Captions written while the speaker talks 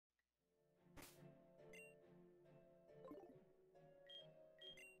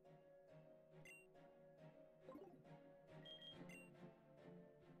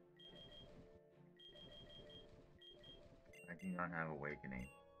not have awakening?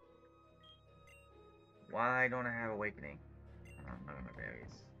 Why don't I have awakening? I'm not my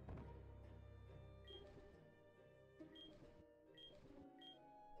berries.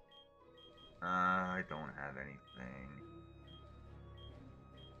 I don't have anything.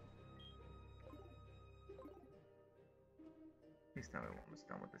 Please tell me we're almost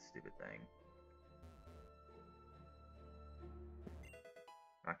done with this stupid thing.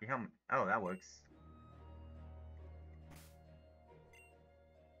 Rocky helmet. Oh, that works.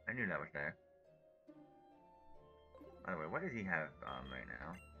 I knew that was there. By the way, what does he have right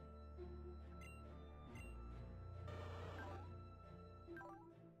now?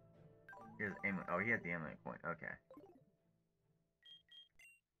 He has amulet. Oh, he has the amulet point. Okay.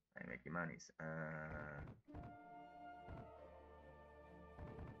 I make your monies.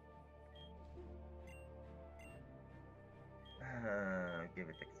 Give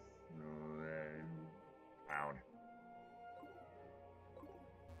it the cloud.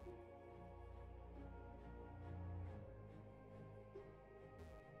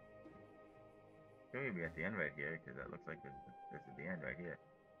 Should we be at the end right here? Because that looks like this is the end right here.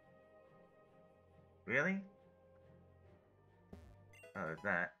 Really? Oh, there's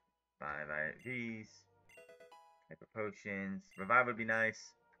that. 5 IVs. Hyper potions. Revive would be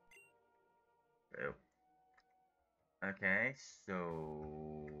nice. Ew. Okay, so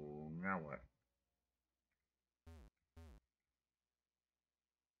now what?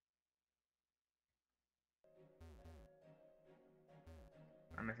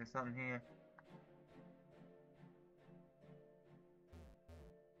 I'm missing something here.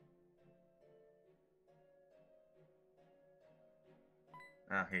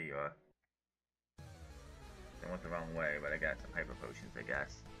 Ah, here you are. I went the wrong way, but I got some hyper potions, I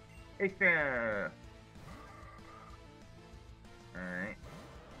guess. Hey, fair! Alright.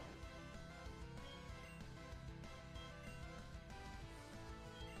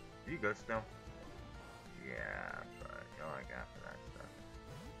 Do you go still? Yeah, but you all I got for that stuff.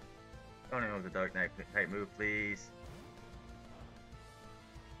 Don't even with the Dark Knight type move, please.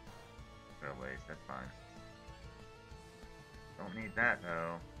 Trailblaze, that's fine. Don't need that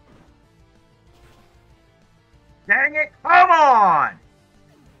though. Dang it! Come on!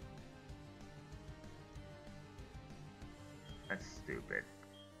 That's stupid.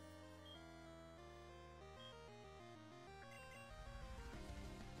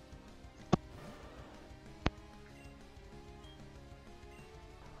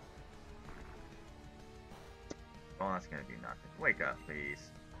 Well, that's gonna do nothing. Wake up,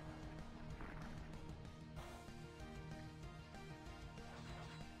 please.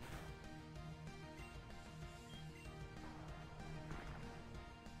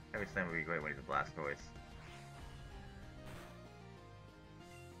 Every slam would be great when he's a Blastoise.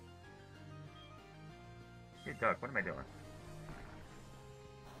 Hey, Doug, what am I doing?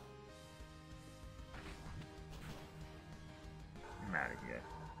 I'm out of here.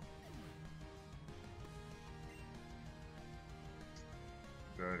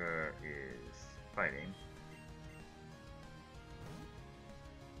 Gerger is fighting.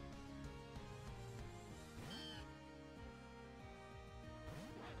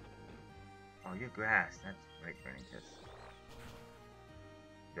 Oh, you're grass. That's right, Renegades.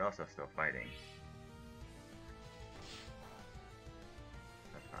 You're also still fighting.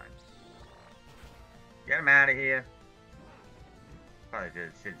 That's fine. Get him out of here. Probably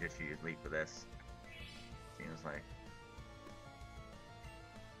should just use Leap for this. Seems like.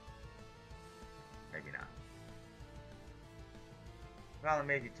 Maybe not. Problem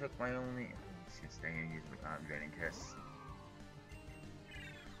is, you took my only. I'm just gonna stay and use Draining Kiss.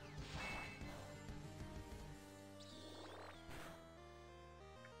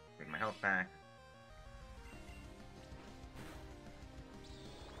 Take my health back.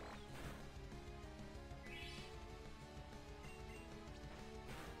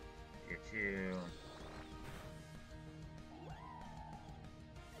 Get you.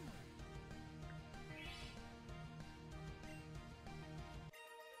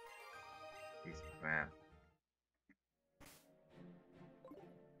 Piece of crap.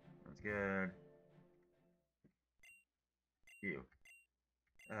 That's good. You.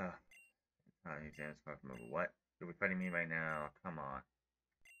 Ugh. Exam's far from over. What? You'll be fighting me right now. Come on.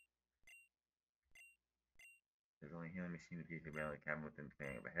 There's only a healing machine to keep you around the cabin within the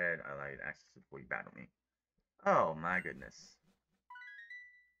fan of a head. I allow you to access it before you battle me. Oh my goodness.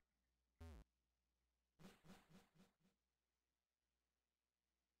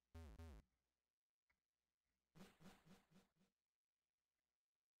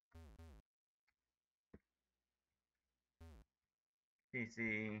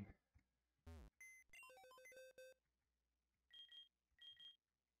 PC.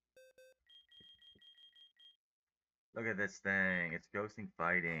 Look at this thing. It's ghosting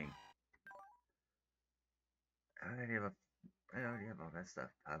fighting. I already have all that stuff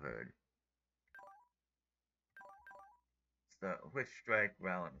covered. It's the Witch Strike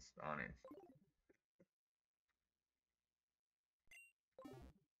Realms on it.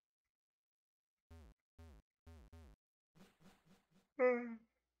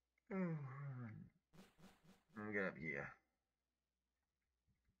 Let me get up here.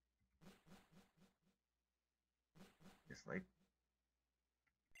 Just like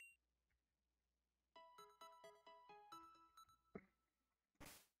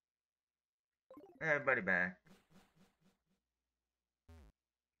everybody back.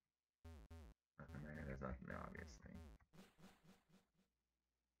 Nothing there. There's nothing there, obviously.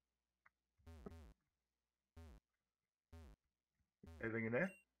 Anything in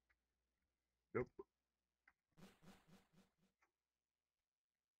there? Nope.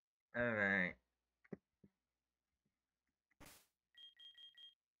 Alright.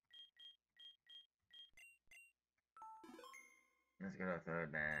 Let's get our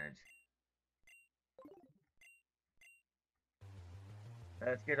third badge.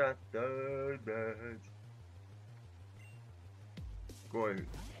 Let's get our third badge. Go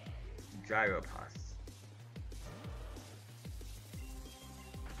Gyropass.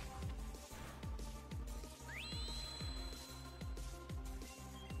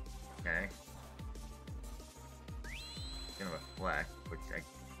 Okay. It's gonna reflect, which I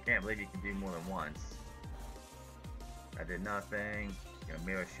can't believe you can do more than once. I did nothing. Gonna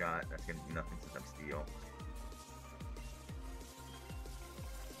mirror shot. That's gonna do nothing since I'm steel.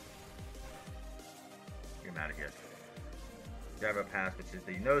 Get him out of here. Gyro Pass, which is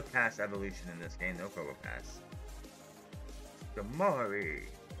the no pass evolution in this game. No Provo Pass. Skamari.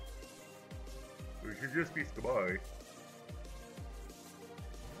 It should just be Skamari.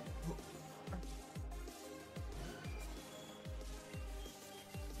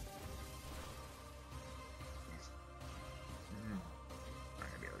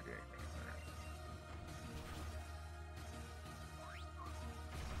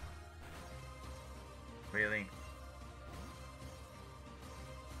 Really?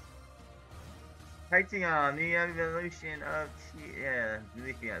 Titan, the evolution of the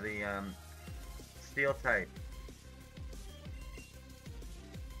steel type.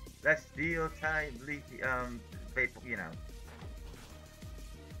 That's steel type leafy vapor, you know.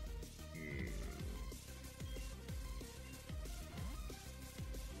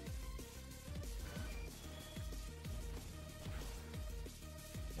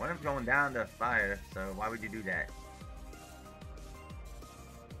 One of them's going down to fire, so why would you do that?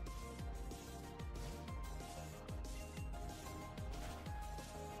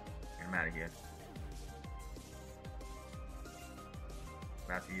 Get him out of here.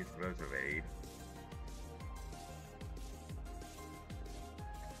 About to use Roserade.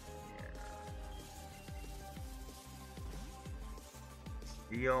 Yeah.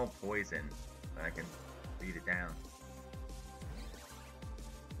 Steel poison, but I can beat it down.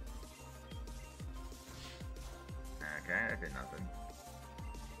 Okay, that did nothing.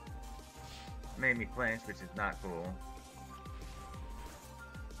 Made me flinch, which is not cool.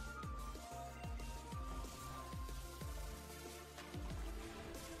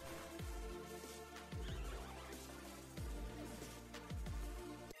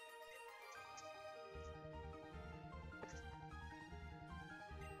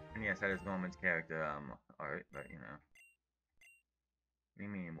 And yes, that is Norman's character art, but you know. What do you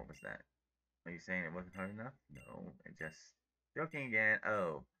mean, what was that? Are you saying it wasn't hard enough? No, it just... Joking again.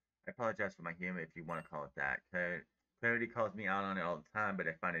 Oh, I apologize for my humor if you want to call it that. Clarity calls me out on it all the time, but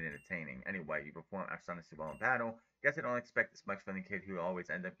I find it entertaining. Anyway, you perform astoundingly well in battle. Guess I don't expect this much from the kid who always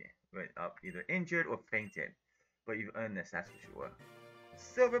ends up either injured or fainted. But you've earned this, that's for sure.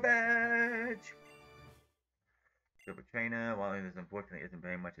 Silver badge! Silver trainer, while there unfortunately isn't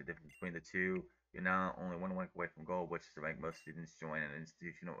very much a difference between the two, you're now only one rank away from gold, which is the rank most students join an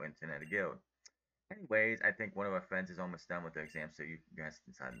institutional or internet guild. Anyways, I think one of our friends is almost done with their exam, so you guys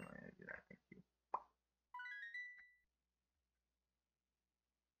decide to do that. Thank you.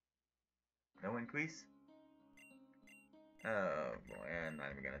 No increase? Oh boy, I'm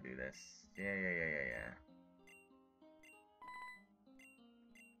not even gonna do this. Yeah.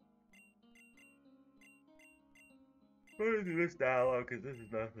 I'm gonna do this dialogue because this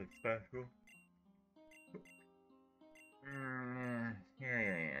is nothing special.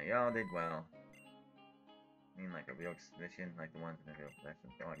 Yeah. Y'all did well. I mean, like a real exhibition, like the ones in the real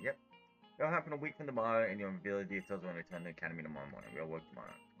possession. Going, yep. Y'all happen a week from tomorrow, and you'll reveal the details when we return to the academy tomorrow morning. We'll work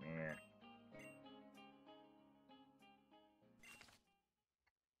tomorrow. Yeah.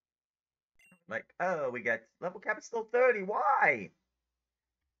 Like, oh, we got level cap is still 30. Why?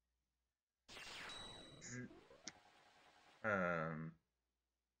 Um,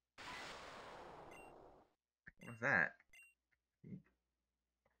 what was that?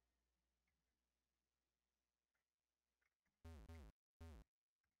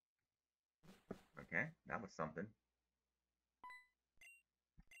 Okay, that was something.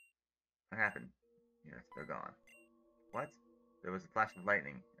 What happened? Yes, they're gone. What? There was a flash of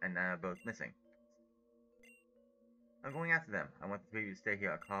lightning, and both missing. I'm going after them. I want the three of you to stay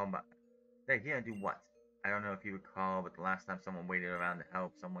here. I'll call but stay here and do what? I don't know if you recall, but the last time someone waited around to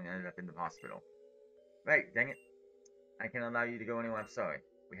help, someone ended up in the hospital. Right, dang it. I can't allow you to go anywhere, I'm sorry.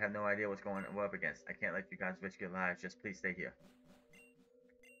 We have no idea what's we're up against. I can't let you guys risk your lives, just please stay here.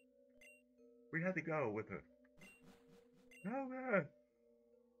 We had to go with her. Oh man.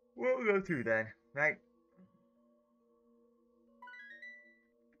 We'll go too then, right?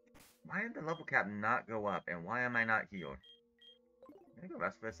 Why did the level cap not go up, and why am I not healed? Can I go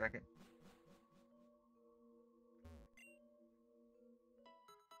rest for a second?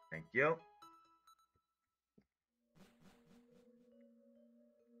 Thank you.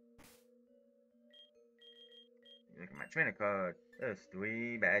 Look at my trainer card. There's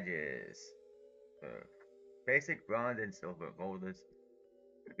 3 badges. Basic, bronze, and silver holders.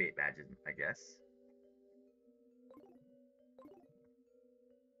 8 badges, I guess.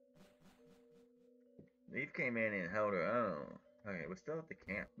 Leaf came in and held her own. Okay, we're still at the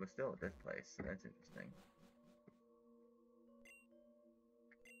camp. We're still at this place. That's interesting.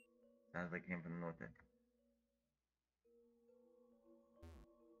 Sounds like it came from the north end.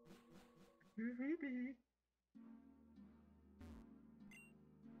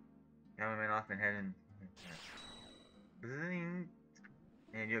 Cameraman off and heading. Bzzing.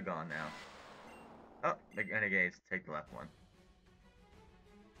 And you're gone now. Oh, the renegades. Take the left one.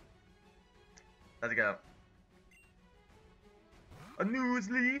 Let's go. A news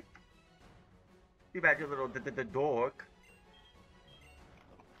leaf? Too bad you little dork.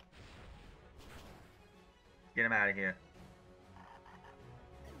 Get him out of here.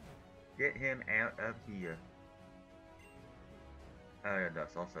 Get him out of here. Oh yeah,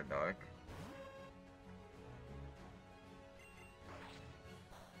 that's also dark.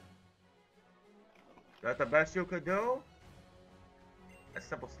 That's the best you could do? A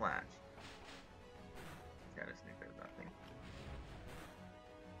simple slash. Gotta sneak there's nothing.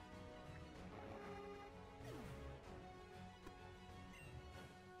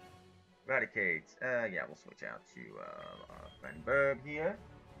 Renegades. Yeah, we'll switch out to Vanguard here.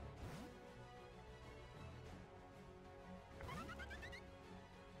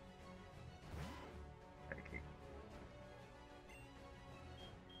 Renegade.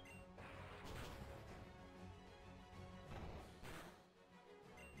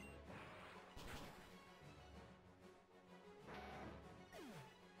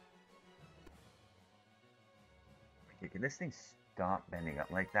 Okay, can this thing stop bending up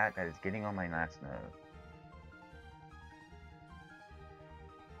like that? That is getting on my last nerve.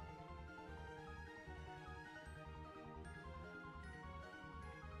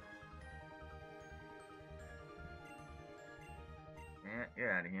 Yeah,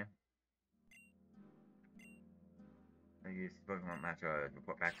 you're out of here. I use Pokemon match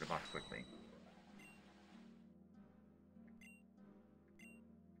report back to the box quickly.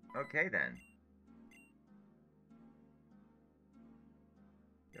 Okay then.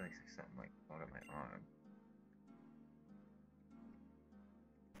 I feel like something like out of my arm.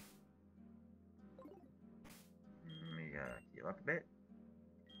 Let me heal up a bit.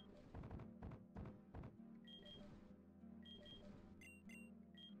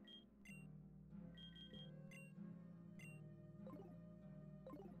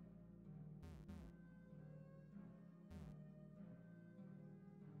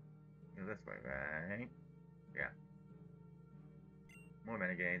 Go this way, right? Yeah. More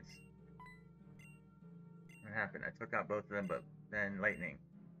renegades. What happened? I took out both of them, but then lightning.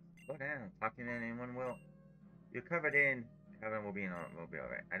 Slow down. Talking to anyone will. You're covered in. Kevin will be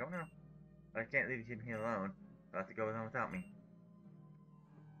alright. I don't know. But I can't leave him here alone. You'll have to go on without me.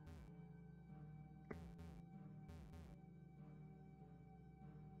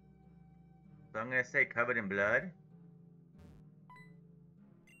 So I'm gonna say covered in blood.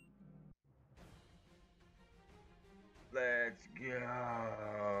 Let's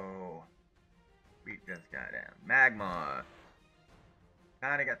go. Beat this guy down. Magmar.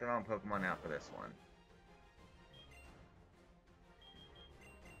 Kinda got the wrong Pokemon out for this one.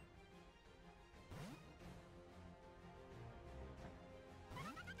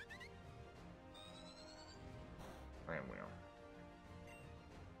 Flame Wheel.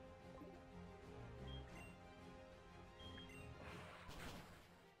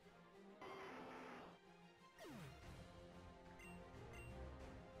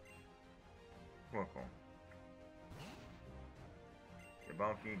 Torkoal. You're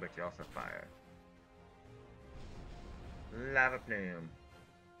bulky, but you also fire. Lava Plume.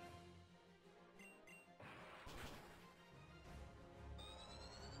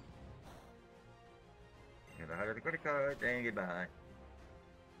 You're the heart of the credit card, then goodbye.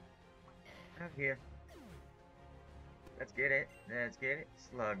 Out here. Let's get it. Let's get it.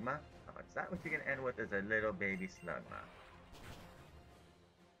 Slugma. Oh, is that what you're gonna end with? Is a little baby Slugma.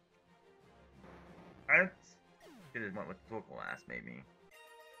 Alright. Should have went with Torkoal last, maybe.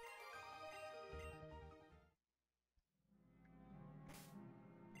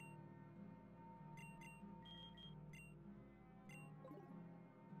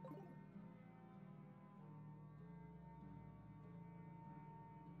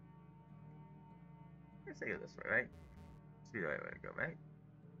 Let's say it this way, right? This would be the right way to go, right?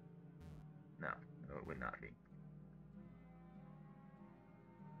 No, no, it would not be.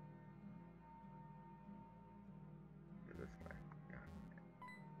 Go this way.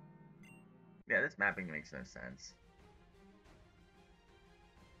 Yeah, this mapping makes no sense.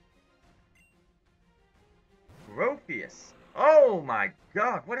 Trophius! Oh my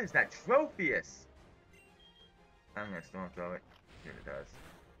god, what is that? Trophius! I'm gonna storm throw it. See what it does.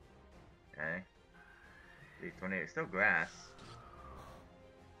 Okay. These tornadoes, still grass.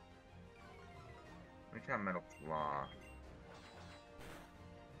 Let me try Metal Claw.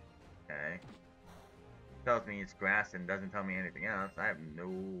 Okay. Tells me it's grass and doesn't tell me anything else. I have no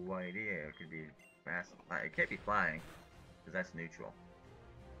idea. It could be grass. It can't be flying, because that's neutral.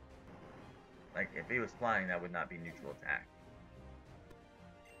 Like, if he was flying, that would not be neutral attack.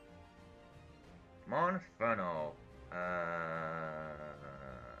 Monferno.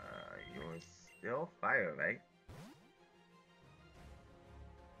 You're still fire, right?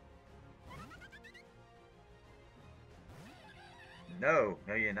 No,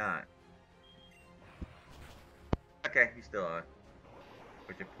 no you're not. Okay, you still are.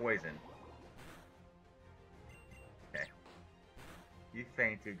 But you're poisoned. Okay. You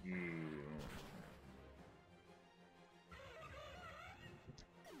fainted, you...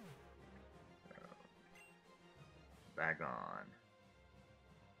 Bag on.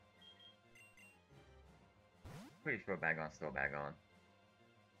 Pretty sure bag on's still bag on.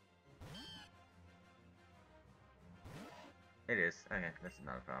 It is. Okay, this is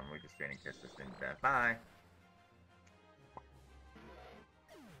not a problem. We just training kiss this thing to death. Bye.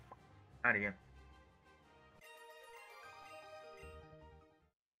 Out of here.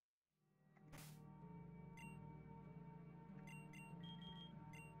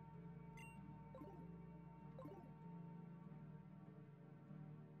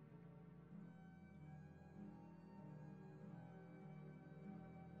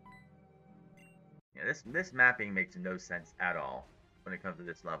 Yeah, this mapping makes no sense at all when it comes to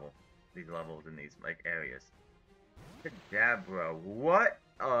this level. These levels in these like areas. Kadabra, what?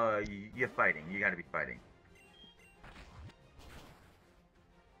 You're fighting. You gotta be fighting.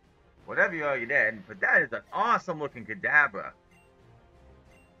 Whatever you are, you're dead. But that is an awesome looking Kadabra.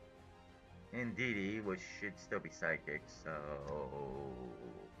 Indeedy, which should still be psychic, so...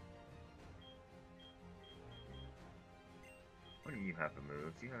 What do you have for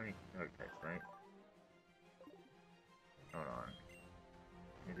moves? Do you have any target types, right? Hold on.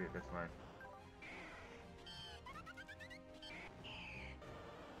 Let me do it this way.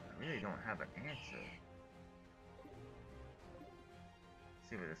 I really don't have an answer. Let's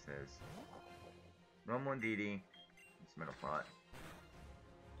see what this is. Normal Indeedy. It's Metal Plot.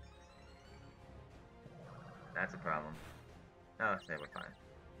 That's a problem. Oh, say we're fine.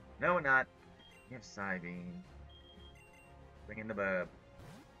 No, we're not. You have Psybeam. Bring in the burb.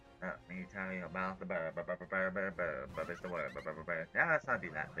 Oh, let me tell you about the burb. Burb is the word. Yeah, let's not do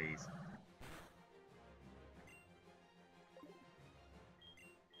that, please.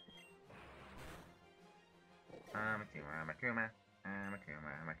 I'm a Kuma.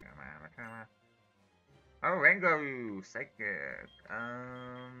 Oh, Rangaroo! Psychic.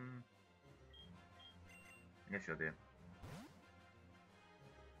 I guess you'll do.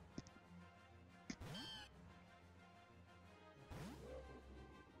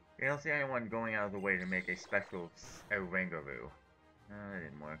 You don't see anyone going out of the way to make a special Rangaroo. That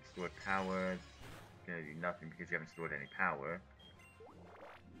didn't work. Stored power. Gonna do nothing because you haven't stored any power.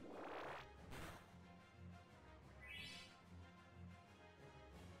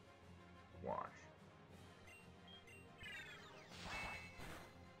 Wash.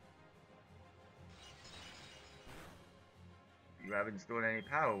 You haven't stored any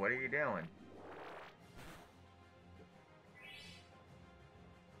power. What are you doing?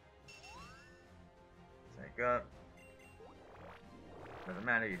 Psych up. Doesn't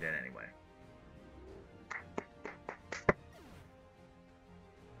matter, you did anyway.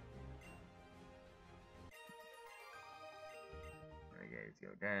 go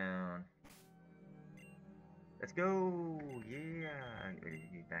down. Let's go! Yeah! Ready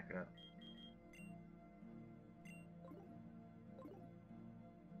to get back up.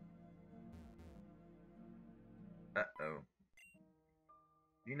 Uh-oh.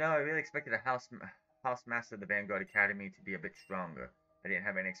 You know, I really expected a housemaster of the Vanguard Academy to be a bit stronger. I didn't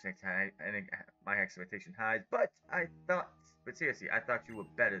have any my expectation highs, but seriously, I thought you were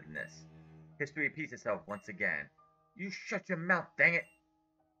better than this. History repeats itself once again. You shut your mouth, dang it!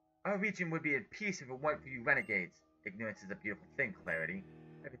 Our region would be at peace if it weren't for you renegades. Ignorance is a beautiful thing, Clarity.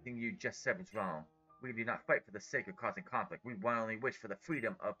 Everything you just said was wrong. We do not fight for the sake of causing conflict. We only wish for the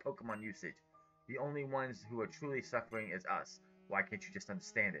freedom of Pokemon usage. The only ones who are truly suffering is us. Why can't you just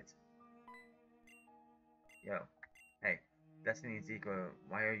understand it? Yo. Hey, Destiny and Zeke,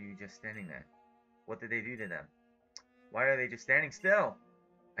 why are you just standing there? What did they do to them? Why are they just standing still?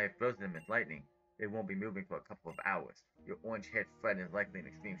 I have frozen them with lightning. They won't be moving for a couple of hours. Your orange-haired friend is likely in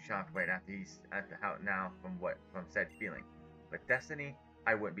extreme shock right after from said feeling. But Destiny,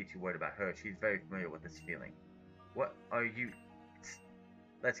 I wouldn't be too worried about her. She's very familiar with this feeling. What are you?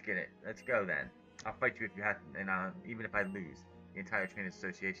 Let's get it. Let's go then. I'll fight you if you have to, and even if I lose. The entire Trainers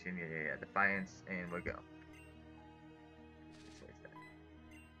Association, yeah, Defiance, and we'll go.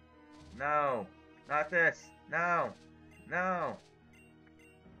 No! Not this! No! No!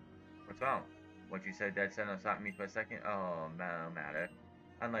 What's wrong? What you said dead center stopped me for a second? Oh, no matter.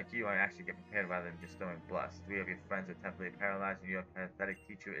 Unlike you, I actually get prepared rather than just throwing bluffs. 3 of your friends are temporarily paralyzed, and your pathetic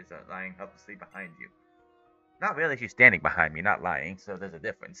teacher is lying helplessly behind you. Not really, she's standing behind me, not lying, so there's a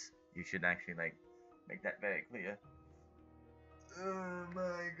difference. You should actually, make that very clear. Oh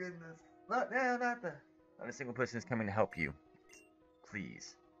my goodness. Not a single person is coming to help you.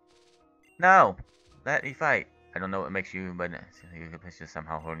 Please. No! Let me fight. I don't know what makes you, but your competition is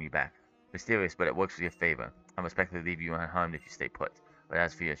somehow holding you back. Mysterious, but it works for your favor. I'll respectfully leave you unharmed if you stay put. But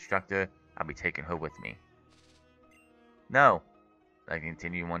as for your instructor, I'll be taking her with me. No! I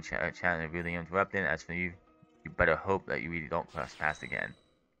continue one chat and really interrupting. As for you, you better hope that you really don't cross paths again.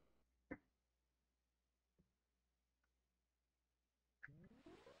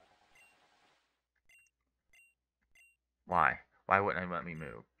 Why? Why wouldn't I let me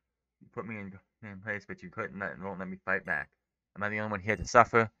move? You put me in place, but you won't let me fight back. Am I the only one here to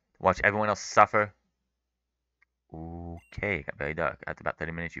suffer? To watch everyone else suffer? Okay, it got very dark. After about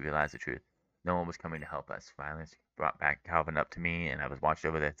 30 minutes, you realized the truth. No one was coming to help us. Violence brought back Calvin up to me, and I was watched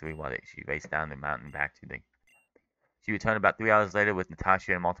over the 3 while she raced down the mountain back to the... She returned about 3 hours later with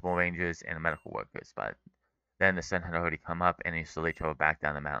Natasha and multiple rangers and medical workers, but then the sun had already come up, and he slowly traveled back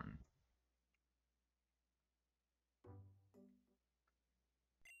down the mountain.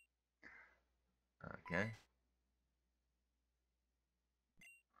 Okay.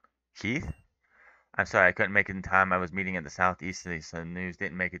 Keith? I'm sorry, I couldn't make it in time. I was meeting at the southeast, so the news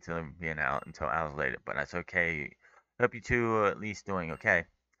didn't make it to being out until hours later, but that's okay. Hope you two are at least doing okay.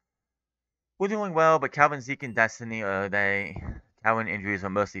 We're doing well, but Calvin, Zeke, and Destiny, Calvin injuries are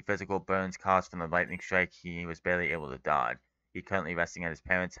mostly physical burns caused from the lightning strike. He was barely able to dodge. He's currently resting at his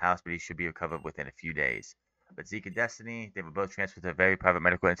parents' house, but he should be recovered within a few days. But Zeke and Destiny, they were both transferred to a very private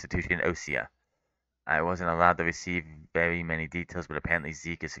medical institution in Osea. I wasn't allowed to receive very many details, but apparently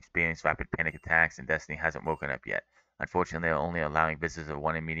Zeke has experienced rapid panic attacks, and Destiny hasn't woken up yet. Unfortunately, they're only allowing visits of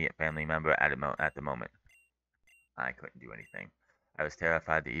one immediate family member at the moment. I couldn't do anything. I was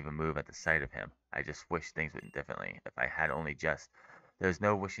terrified to even move at the sight of him. I just wished things went differently. If I had only just... There was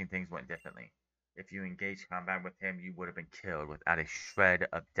no wishing things went differently. If you engaged combat with him, you would have been killed without a shred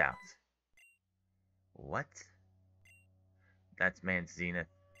of doubt. What? That's man Zenith.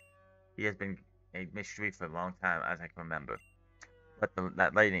 He has been a mystery for a long time, as I can remember. But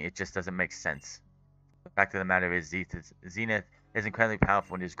that lightning, it just doesn't make sense. The fact of the matter is, Zenith is incredibly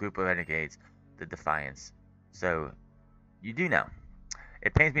powerful in his group of renegades, the Defiance. So, you do know.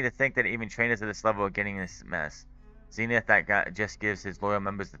 It pains me to think that even trainers at this level are getting in this mess. Zenith, that guy, just gives his loyal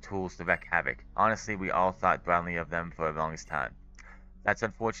members the tools to wreak havoc. Honestly, we all thought broadly of them for the longest time. That's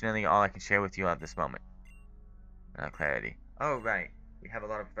unfortunately all I can share with you at this moment. Clarity. Oh, right. We have a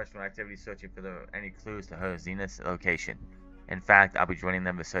lot of professional activity searching for any clues to her Zenith's location. In fact, I'll be joining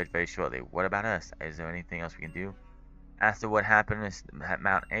them to search very shortly. What about us? Is there anything else we can do? After what happened at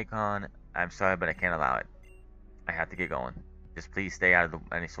Mount Akon, I'm sorry, but I can't allow it. I have to get going. Just please stay out of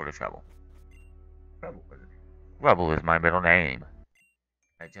any sort of trouble. Trouble? Rubble is my middle name.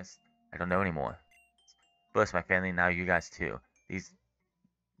 I don't know anymore. First my family, now you guys too. These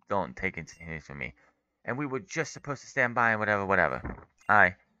don't take it from me. And we were just supposed to stand by and whatever.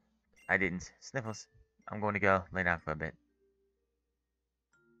 I didn't. Sniffles. I'm going to go lay down for a bit.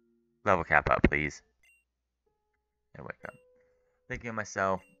 Level cap up, please. And wake up. thinking to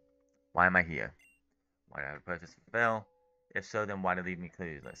myself, why am I here? Why do I have a purpose to fulfill? If so, then why to leave me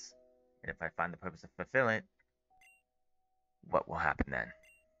clueless? And if I find the purpose to fulfill it, what will happen then?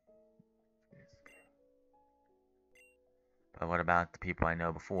 But what about the people I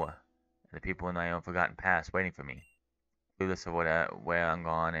know before? The people in my own forgotten past waiting for me? Clueless of where I'm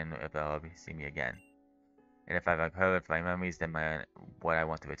gone and if they'll ever see me again. And if I've recovered my memories, then what I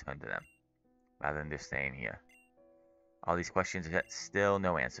want to return to them, rather than just staying here. All these questions, yet still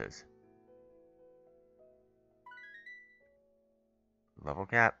no answers. Level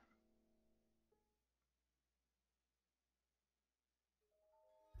cap.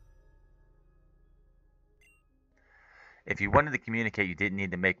 If you wanted to communicate, you didn't need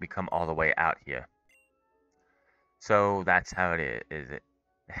to make me come all the way out here. So that's how it is it?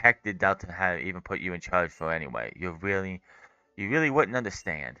 The heck did Delta have even put you in charge for anyway? You really wouldn't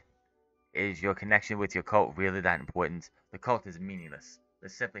understand. Is your connection with your cult really that important? The cult is meaningless. They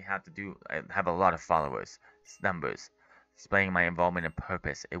simply have a lot of followers. It's numbers. Explaining my involvement and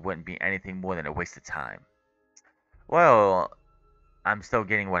purpose, it wouldn't be anything more than a waste of time. Well, I'm still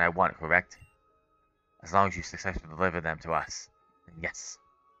getting what I want, correct? As long as you successfully deliver them to us, then yes.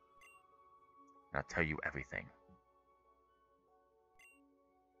 And I'll tell you everything.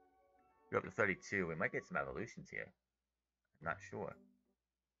 You're up to 32. We might get some evolutions here. I'm not sure.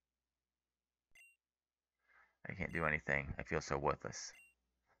 I can't do anything. I feel so worthless.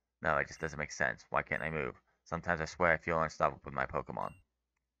 No, it just doesn't make sense. Why can't I move? Sometimes I swear I feel unstoppable with my Pokemon.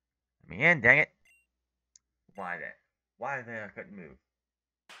 Let me in, dang it. Why then? Why then I couldn't move?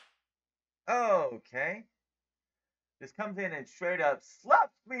 Okay. Just comes in and straight up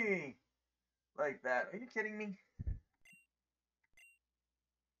slaps me! Like that. Are you kidding me?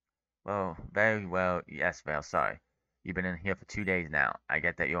 Well, very well. Yes, Vale, sorry. You've been in here for 2 days now. I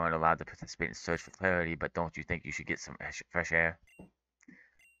get that you aren't allowed to participate in search for clarity, but don't you think you should get some fresh air?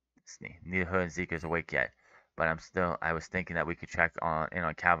 Neither her and Zeke is awake yet, but I was thinking that we could check in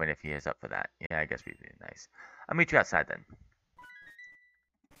on Calvin if he is up for that. Yeah, I guess we'd be nice. I'll meet you outside then.